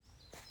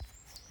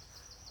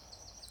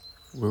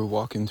We're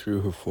walking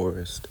through her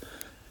forest.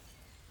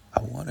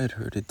 I wanted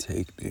her to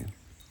take me.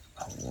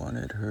 I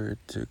wanted her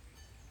to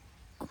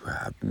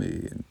grab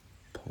me and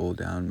pull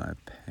down my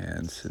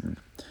pants and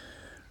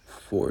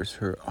force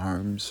her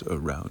arms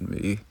around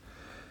me,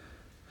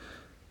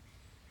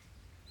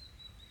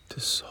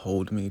 to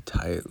hold me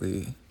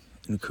tightly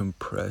and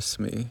compress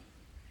me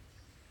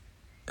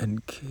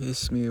and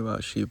kiss me while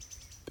she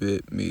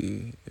bit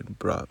me and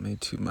brought me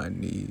to my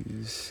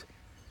knees.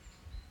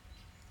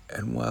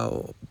 And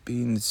while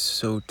being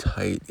so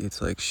tight, it's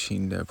like she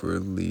never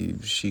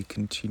leaves. She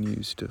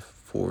continues to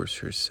force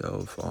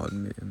herself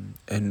on me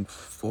and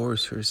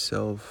force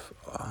herself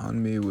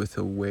on me with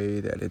a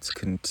way that it's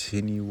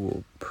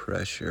continual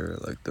pressure.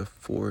 Like the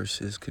force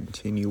is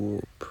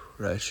continual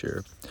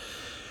pressure.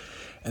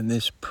 And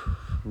this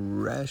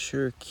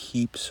pressure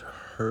keeps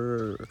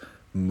her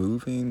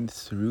moving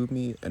through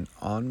me and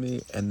on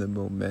me, and the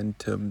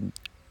momentum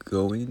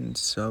going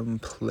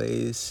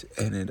someplace,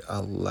 and it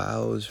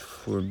allows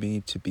for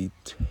me to be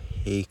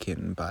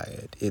taken by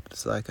it.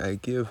 It's like I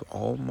give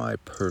all my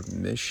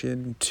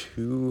permission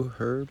to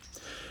her,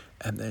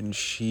 and then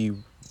she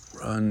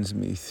runs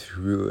me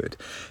through it,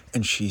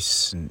 and she's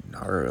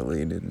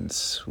snarling and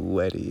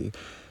sweaty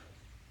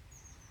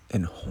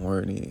and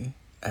horny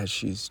as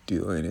she's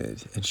doing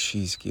it, and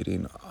she's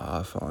getting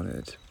off on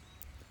it.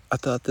 I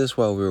thought this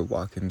while we were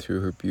walking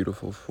through her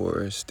beautiful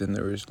forest, and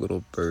there was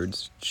little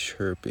birds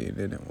chirping,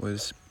 and it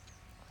was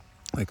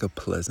like a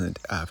pleasant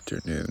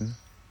afternoon.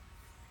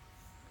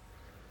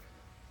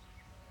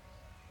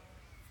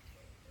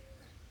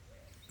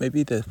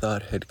 Maybe the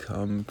thought had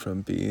come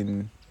from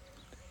being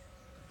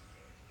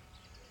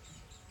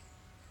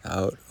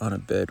out on a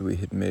bed we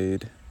had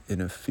made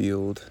in a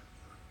field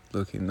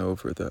looking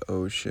over the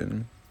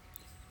ocean.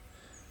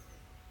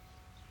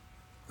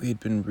 We had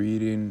been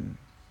reading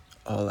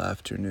all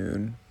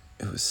afternoon.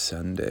 It was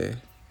Sunday.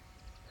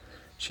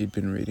 She'd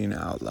been reading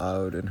out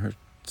loud in her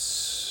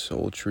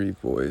sultry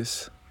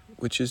voice,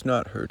 which is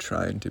not her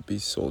trying to be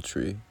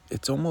sultry.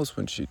 It's almost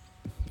when she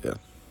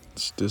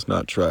does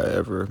not try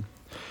ever,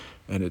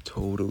 and it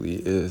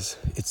totally is.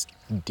 It's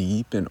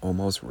deep and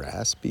almost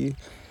raspy.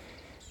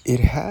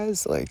 It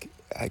has like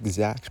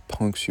exact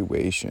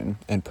punctuation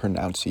and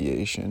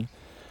pronunciation.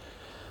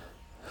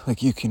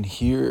 Like you can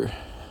hear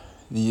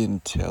the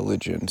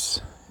intelligence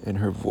in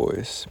her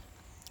voice.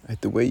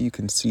 Like the way you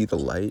can see the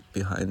light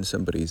behind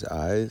somebody's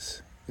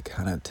eyes, it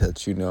kind of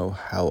lets you know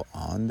how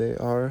on they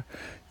are.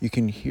 You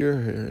can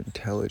hear her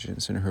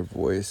intelligence in her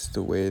voice,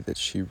 the way that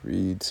she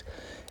reads,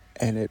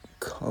 and it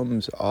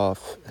comes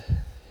off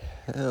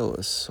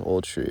hella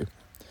sultry.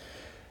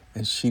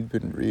 And she'd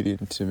been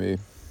reading to me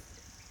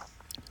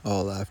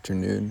all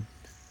afternoon.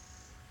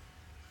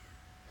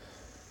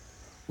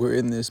 We're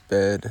in this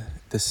bed.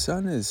 The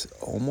sun is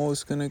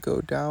almost gonna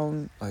go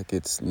down, like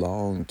it's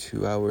long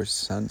 2-hour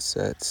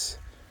sunsets.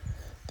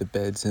 The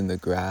bed's in the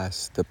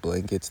grass, the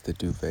blankets, the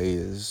duvet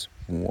is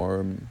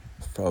warm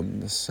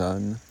from the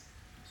sun.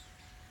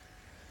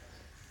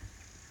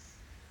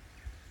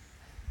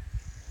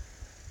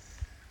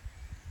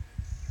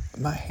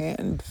 My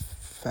hand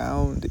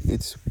found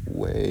its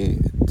way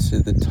to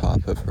the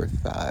top of her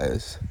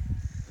thighs,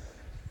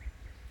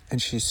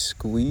 and she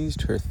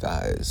squeezed her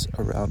thighs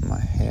around my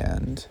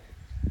hand,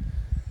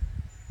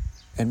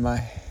 and my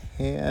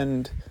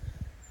hand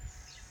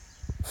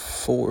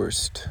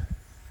forced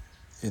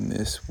in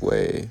this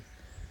way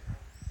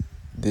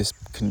this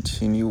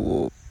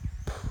continual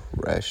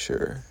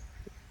pressure,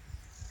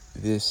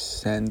 this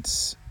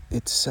sense.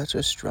 It's such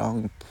a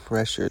strong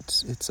pressure.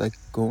 It's like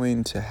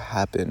going to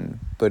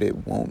happen, but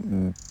it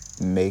won't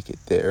make it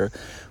there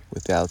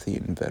without the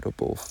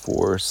inevitable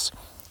force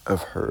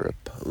of her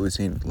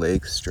opposing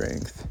leg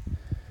strength.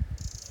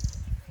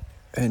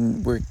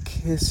 And we're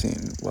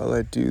kissing while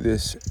I do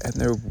this, and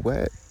they're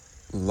wet,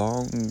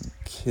 long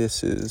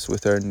kisses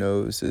with our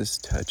noses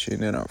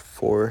touching and our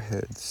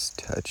foreheads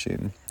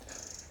touching.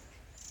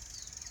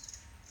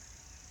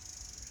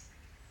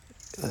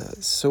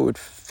 So it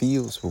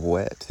feels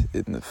wet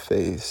in the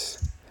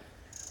face.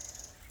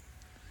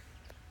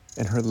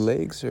 And her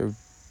legs are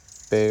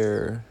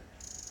bare.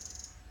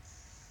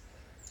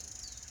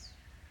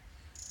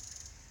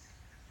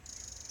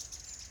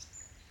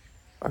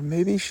 Or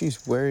maybe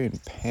she's wearing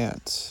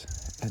pants,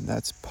 and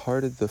that's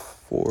part of the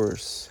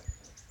force,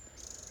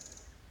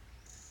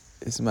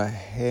 is my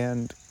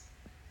hand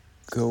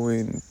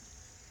going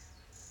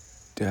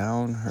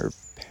down her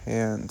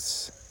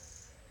pants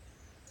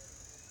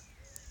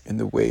in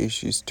the way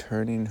she's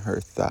turning her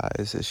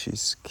thighs as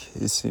she's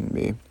kissing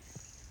me.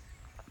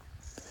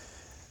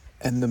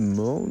 And the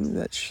moan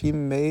that she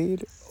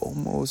made,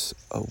 almost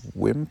a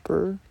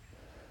whimper,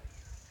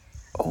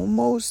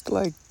 almost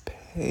like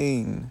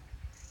pain,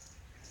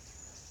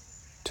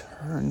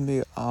 turned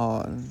me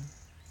on,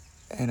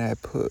 and I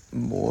put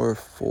more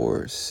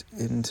force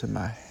into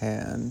my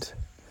hand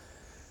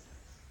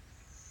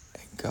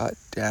and got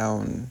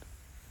down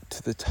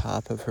to the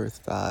top of her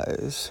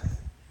thighs.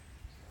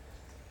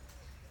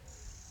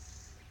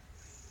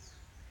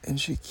 And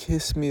she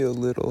kissed me a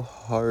little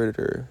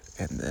harder,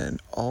 and then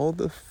all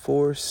the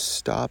force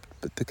stopped,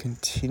 but the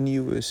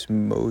continuous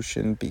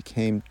motion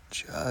became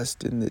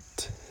just in the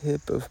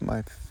tip of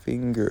my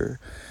finger,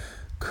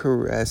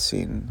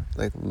 caressing,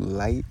 like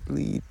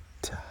lightly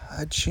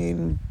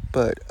touching,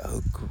 but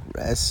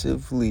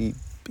aggressively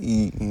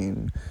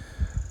being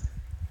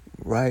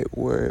right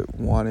where it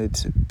wanted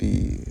to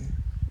be,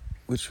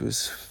 which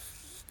was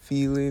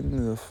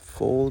feeling the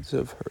folds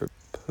of her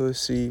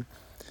pussy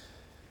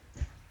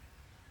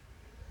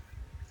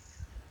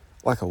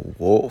like a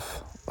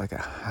wolf, like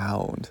a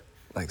hound,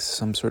 like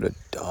some sort of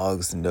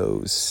dog's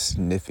nose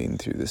sniffing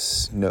through the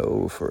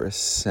snow for a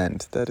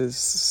scent that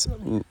is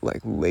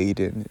like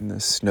laden in the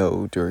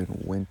snow during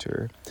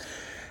winter.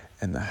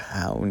 And the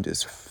hound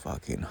is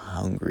fucking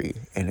hungry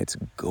and it's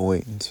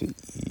going to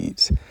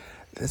eat.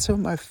 That's what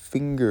my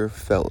finger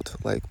felt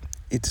like.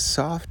 It's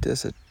soft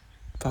as a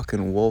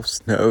fucking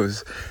wolf's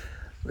nose,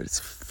 but it's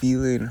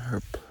feeling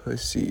her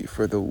pussy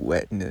for the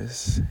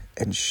wetness,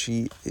 and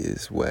she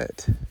is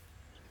wet.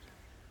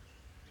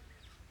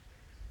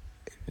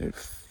 It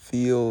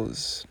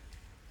feels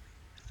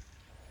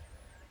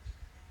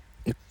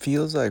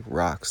like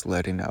rocks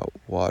letting out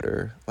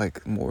water,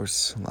 like more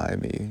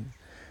slimy,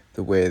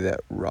 the way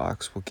that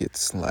rocks will get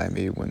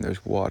slimy when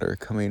there's water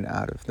coming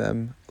out of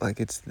them. Like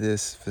it's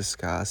this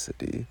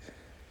viscosity.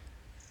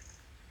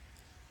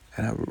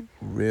 And I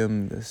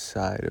rim the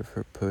side of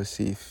her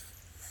pussy,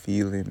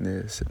 feeling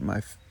this, and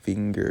my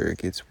finger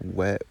gets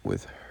wet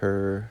with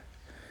her.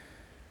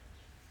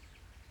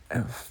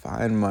 And I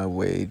find my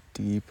way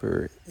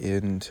deeper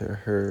into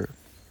her.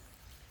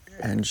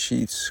 And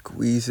she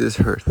squeezes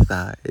her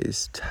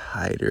thighs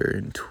tighter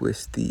and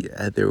twists the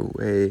other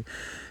way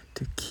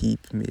to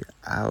keep me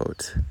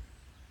out.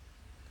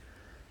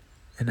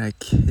 And I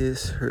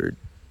kiss her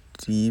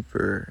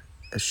deeper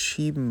as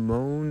she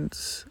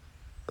moans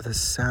the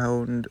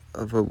sound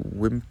of a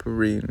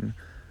whimpering,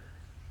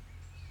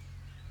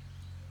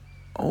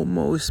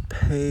 almost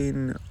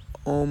pain,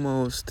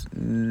 almost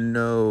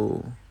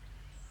no.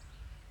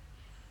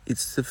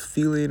 It's the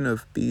feeling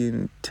of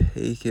being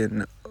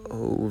taken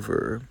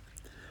over.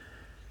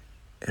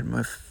 And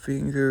my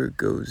finger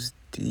goes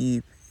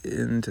deep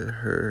into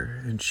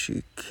her and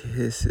she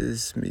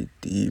kisses me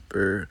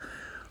deeper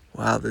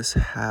while this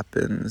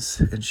happens,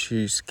 and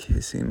she's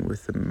kissing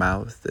with the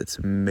mouth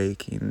that's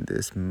making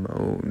this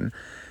moan,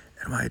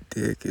 and my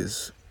dick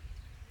is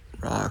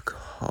rock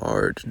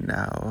hard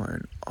now,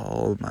 and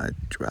all my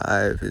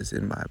drive is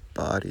in my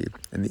body,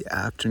 and the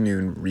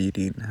afternoon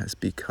reading has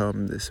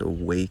become this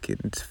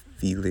awakened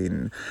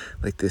feeling,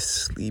 like this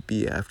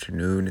sleepy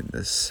afternoon in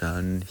the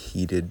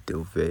sun-heated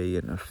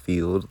duvet in a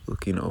field,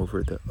 looking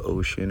over the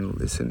ocean,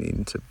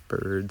 listening to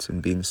birds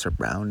and being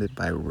surrounded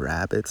by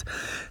rabbits,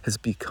 has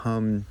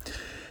become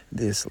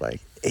this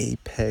like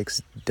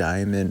apex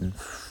diamond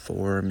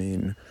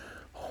forming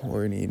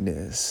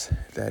horniness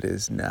that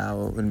is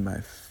now in my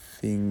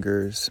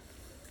fingers,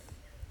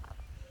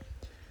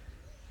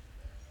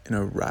 in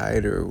a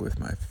rider with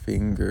my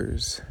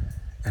fingers,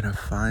 and I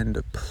find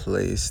a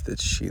place that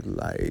she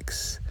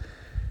likes,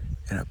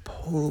 and I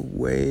pull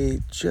away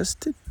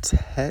just to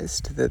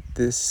test that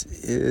this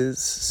is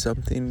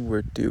something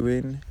we're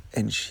doing,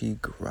 and she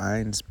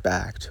grinds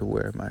back to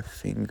where my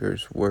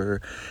fingers were,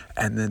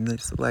 and then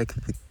it's like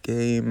the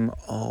game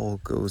all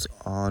goes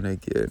on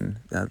again,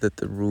 now that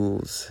the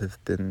rules have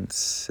been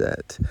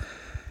set,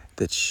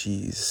 that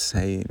she's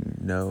saying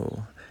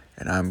no,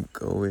 and I'm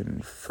going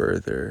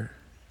further.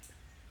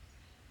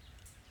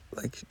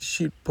 Like,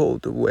 she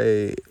pulled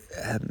away,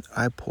 and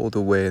I pulled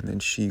away, and then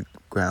she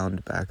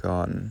ground back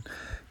on,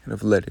 kind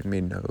of letting me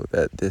know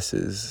that this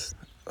is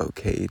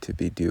okay to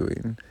be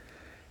doing.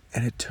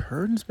 And it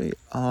turns me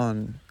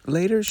on.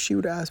 Later, she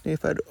would ask me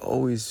if I'd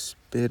always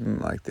been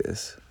like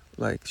this.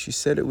 Like, she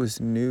said it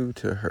was new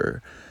to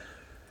her,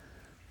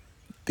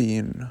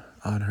 being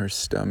on her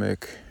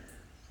stomach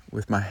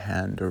with my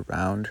hand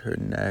around her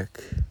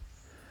neck,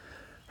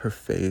 her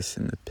face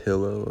in the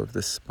pillow of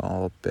the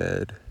small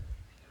bed,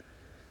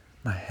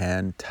 my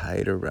hand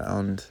tied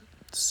around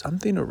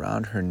something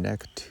around her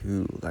neck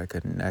too, like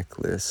a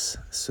necklace,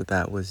 so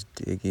that was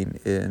digging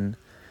in,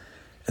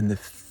 and the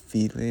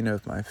feeling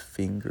of my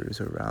fingers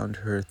around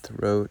her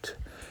throat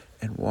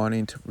and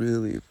wanting to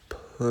really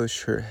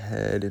push her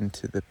head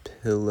into the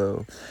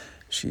pillow.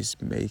 She's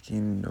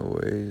making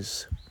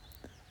noise,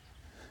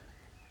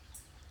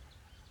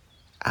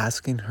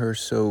 asking her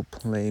so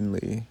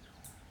plainly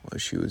while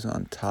she was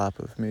on top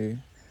of me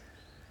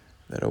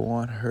that I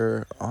want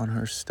her on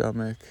her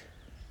stomach,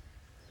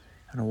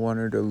 and I want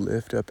her to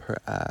lift up her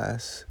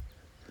ass,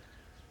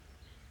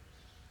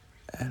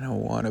 and I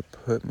want to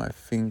put my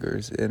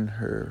fingers in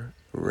her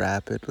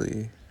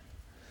rapidly,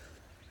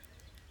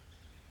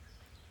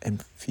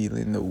 and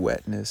feeling the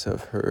wetness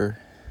of her,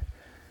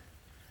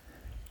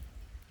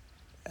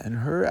 and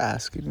her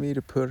asking me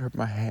to put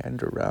my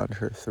hand around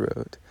her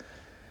throat,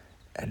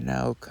 and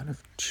now kind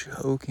of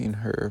choking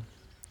her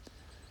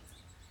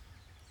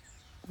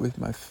with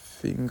my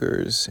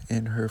fingers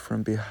in her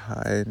from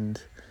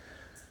behind,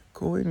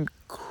 going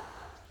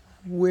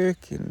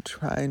working,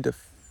 trying to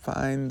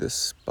find the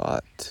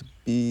spot to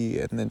be,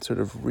 and then sort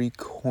of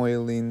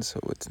recoiling so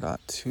it's not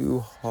too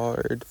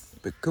hard,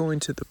 but going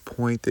to the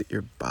point that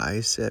your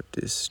bicep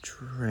is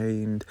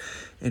strained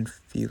and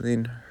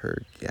feeling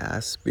her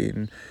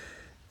gasping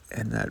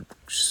and that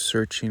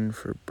searching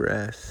for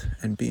breath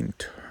and being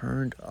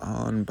turned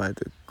on by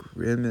the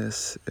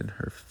grimace in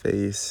her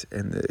face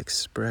and the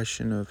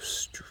expression of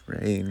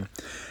strain.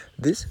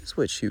 This is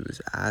what she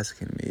was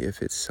asking me,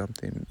 if it's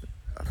something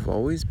I've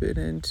always been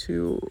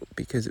into,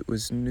 because it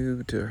was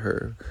new to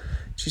her.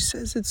 She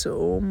says it's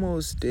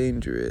almost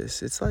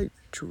dangerous. It's like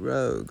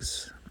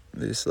drugs.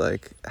 It's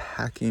like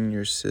hacking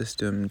your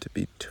system to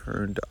be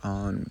turned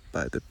on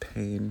by the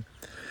pain.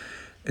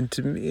 And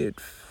to me, it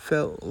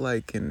felt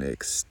like an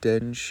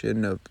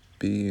extension of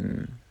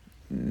being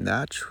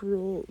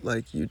natural,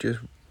 like you just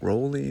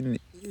rolling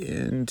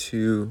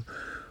into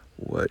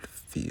what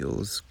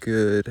feels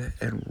good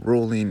and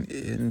rolling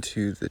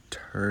into the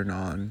turn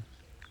on.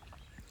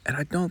 And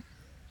it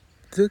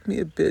took me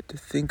a bit to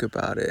think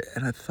about it,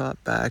 and I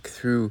thought back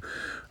through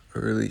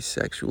early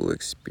sexual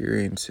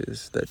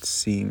experiences that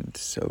seemed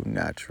so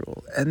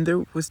natural. And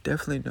there was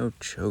definitely no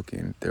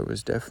choking. There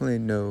was definitely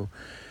no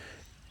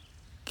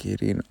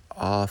getting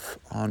off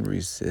on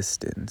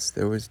resistance.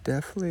 There was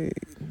definitely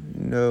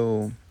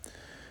no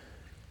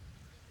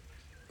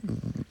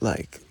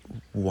like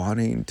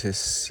wanting to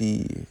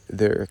see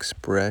their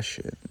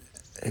expression,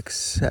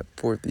 except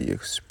for the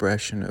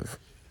expression of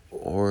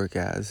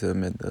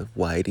orgasm and the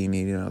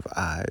widening of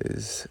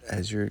eyes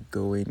as you're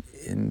going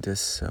into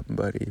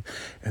somebody,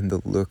 and the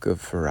look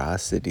of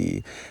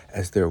ferocity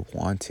as they're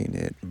wanting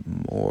it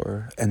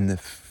more, and the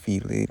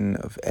feeling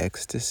of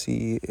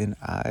ecstasy in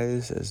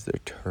eyes as they're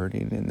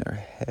turning in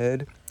their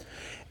head.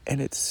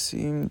 And it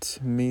seemed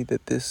to me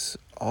that this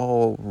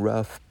all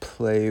rough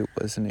play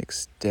was an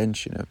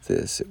extension of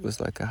this. It was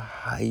like a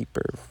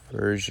hyper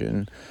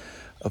version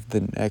of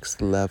the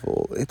next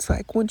level. It's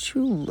like once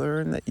you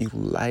learn that you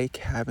like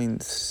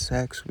having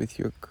sex with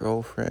your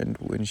girlfriend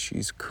when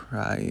she's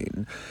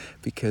crying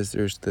because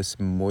there's this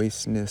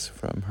moistness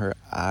from her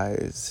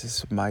eyes,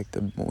 it's like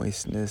the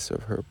moistness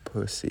of her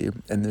pussy,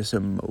 and this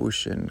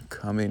emotion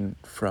coming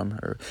from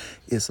her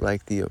is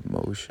like the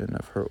emotion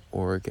of her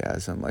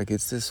orgasm. Like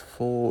it's this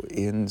full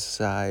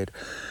inside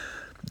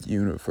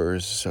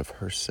universe of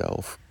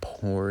herself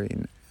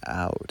pouring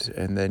out,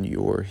 and then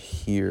you're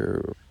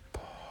here,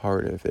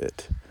 part of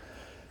it.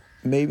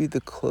 Maybe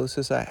the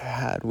closest I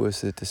had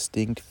was a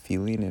distinct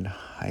feeling in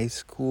high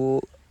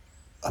school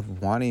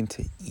of wanting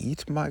to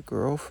eat my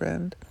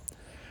girlfriend.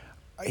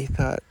 I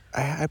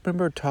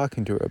remember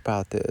talking to her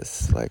about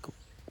this, like,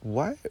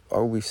 why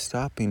are we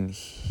stopping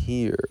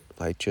here,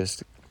 like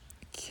just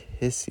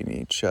kissing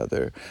each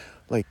other?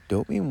 Like,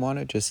 don't we want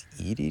to just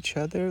eat each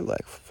other,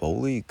 like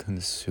fully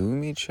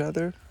consume each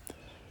other?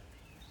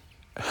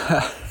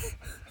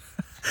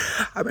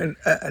 I mean,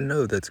 I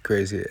know that's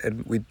crazy,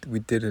 and we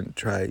didn't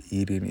try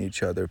eating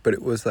each other, but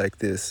it was like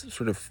this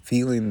sort of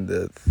feeling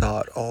the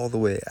thought all the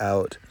way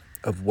out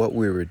of what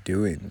we were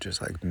doing,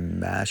 just like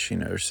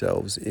mashing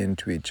ourselves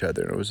into each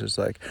other. And it was just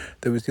like,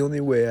 that was the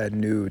only way I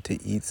knew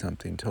to eat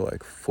something, to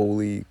like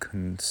fully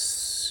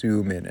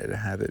consume it and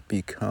have it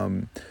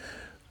become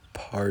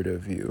part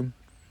of you.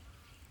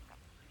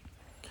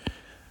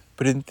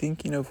 But in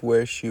thinking of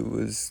what she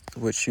was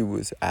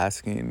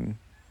asking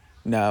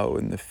now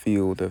in the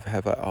field of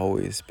have I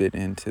always been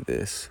into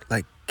this,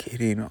 like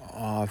getting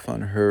off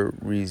on her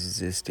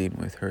resisting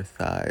with her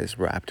thighs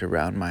wrapped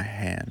around my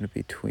hand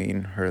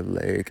between her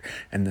leg,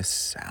 and the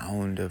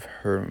sound of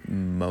her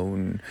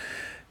moan,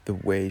 the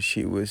way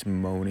she was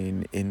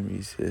moaning in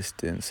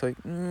resistance, like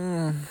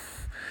and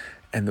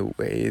the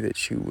way that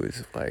she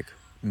was like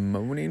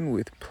moaning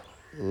with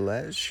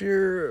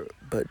pleasure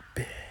but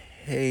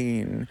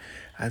pain,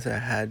 as I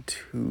had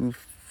two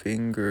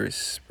fingers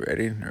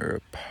spreading her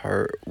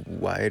apart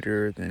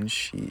wider than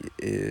she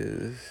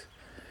is,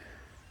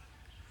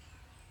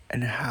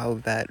 and how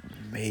that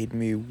made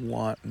me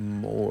want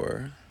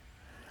more.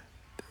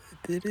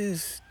 It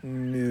is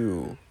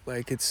new.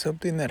 Like, it's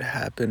something that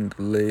happened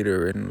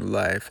later in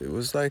life. It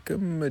was like a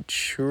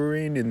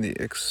maturing in the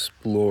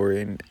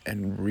exploring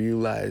and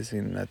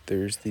realizing that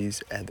there's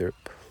these other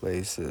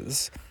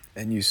places.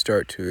 And you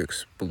start to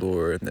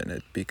explore, and then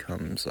it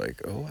becomes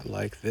like, oh, I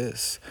like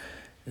this.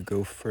 You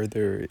go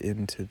further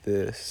into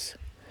this.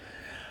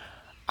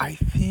 I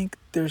think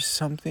there's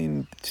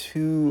something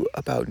too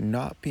about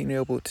not being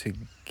able to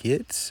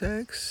get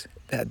sex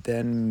that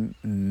then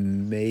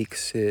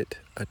makes it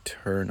a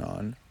turn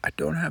on. I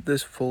don't have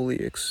this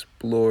fully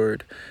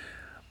explored,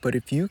 but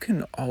if you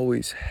can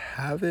always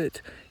have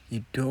it,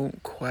 you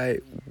don't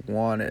quite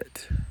want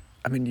it.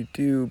 I mean, you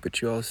do,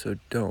 but you also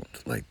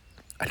don't. Like,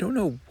 I don't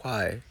know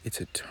why it's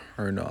a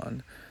turn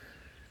on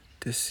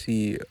to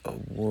see a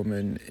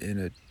woman in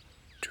a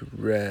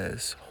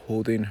dress,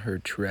 holding her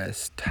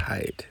dress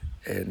tight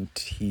and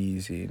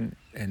teasing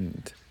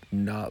and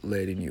not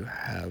letting you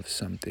have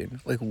something.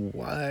 Like,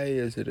 why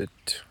is it a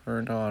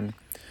turn on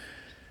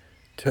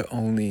to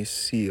only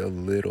see a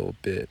little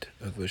bit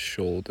of a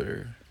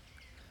shoulder?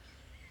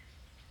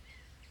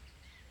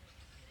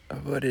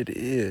 but it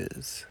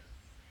is.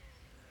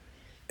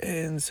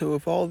 And so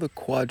if all the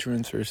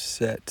quadrants are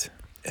set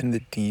and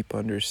the deep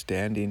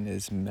understanding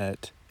is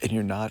met, and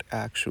you're not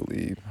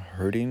actually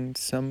hurting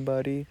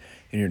somebody,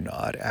 and you're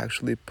not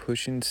actually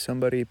pushing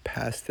somebody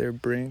past their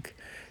brink,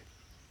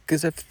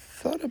 because I've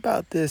thought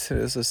about this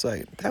and it's just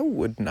like, that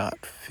would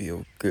not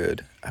feel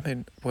good. I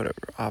mean, whatever,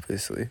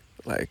 obviously,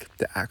 like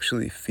to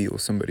actually feel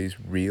somebody's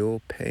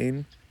real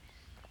pain.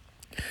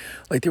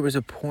 Like there was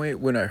a point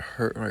when I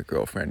hurt my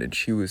girlfriend and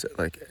she was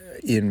like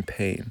in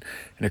pain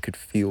and I could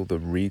feel the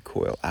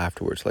recoil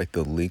afterwards, like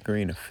the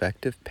lingering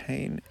effect of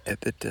pain. And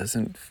that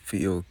doesn't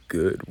feel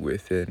good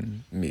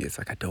within me. It's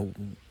like I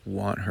don't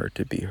want her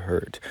to be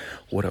hurt.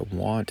 What I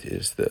want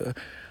is the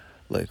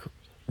like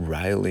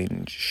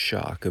riling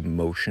shock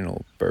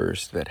emotional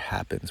burst that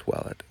happens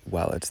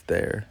while it's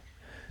there.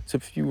 So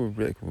if you were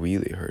like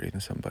really hurting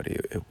somebody,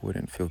 it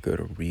wouldn't feel good,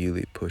 or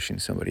really pushing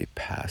somebody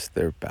past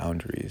their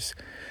boundaries.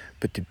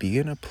 But to be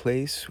in a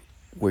place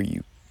where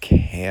you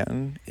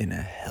can, in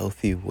a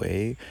healthy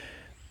way,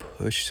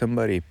 push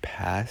somebody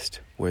past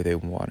where they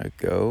want to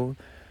go,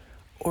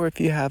 or if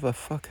you have a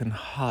fucking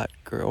hot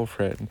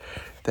girlfriend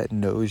that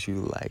knows you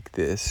like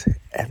this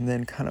and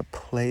then kind of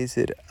plays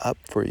it up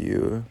for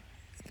you,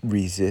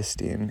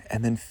 resisting,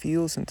 and then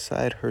feels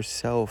inside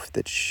herself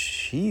that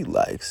she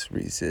likes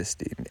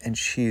resisting and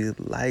she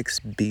likes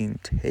being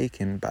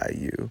taken by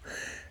you,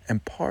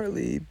 and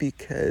partly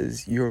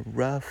because you're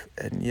rough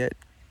and yet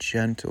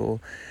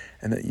gentle,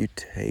 and that you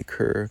take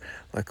her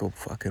like a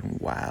fucking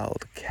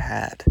wild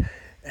cat,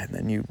 and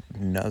then you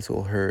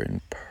nuzzle her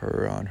and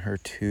purr on her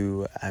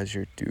too as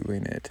you're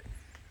doing it.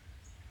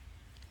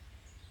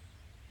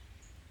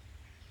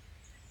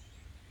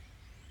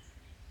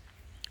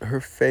 Her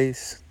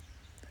face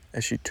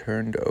as she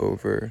turned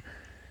over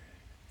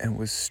and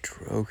was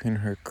stroking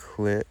her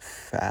clit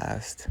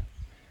fast,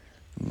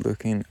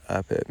 looking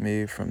up at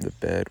me from the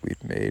bed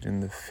we'd made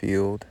in the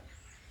field,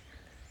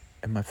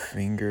 and my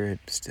finger had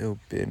still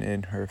been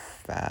in her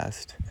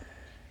fast.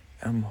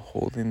 I'm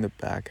holding the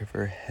back of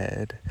her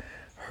head.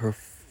 Her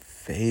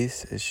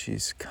face as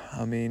she's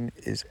coming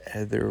is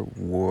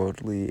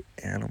otherworldly,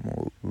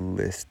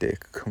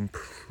 animalistic,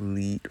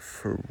 complete,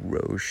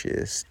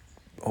 ferocious,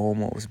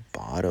 almost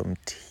bottom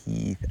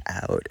teeth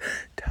out,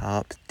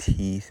 top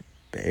teeth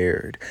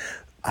bared,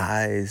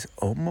 eyes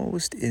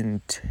almost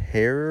in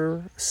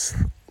terror,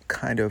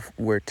 kind of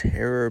where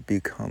terror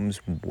becomes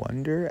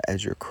wonder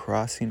as you're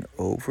crossing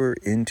over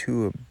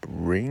into a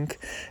brink,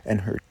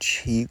 and her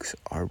cheeks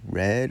are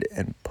red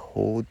and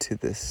pulled to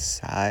the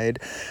side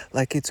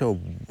like it's a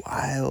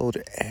wild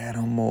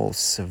animal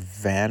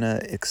savanna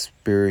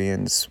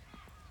experience,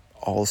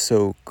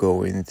 also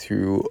going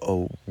through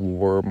a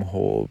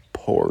wormhole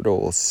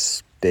portal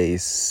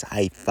space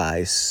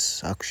sci-fi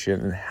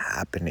suction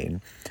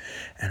happening.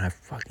 And I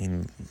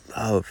fucking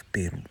love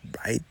being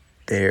right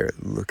there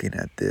looking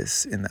at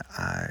this in the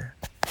eye.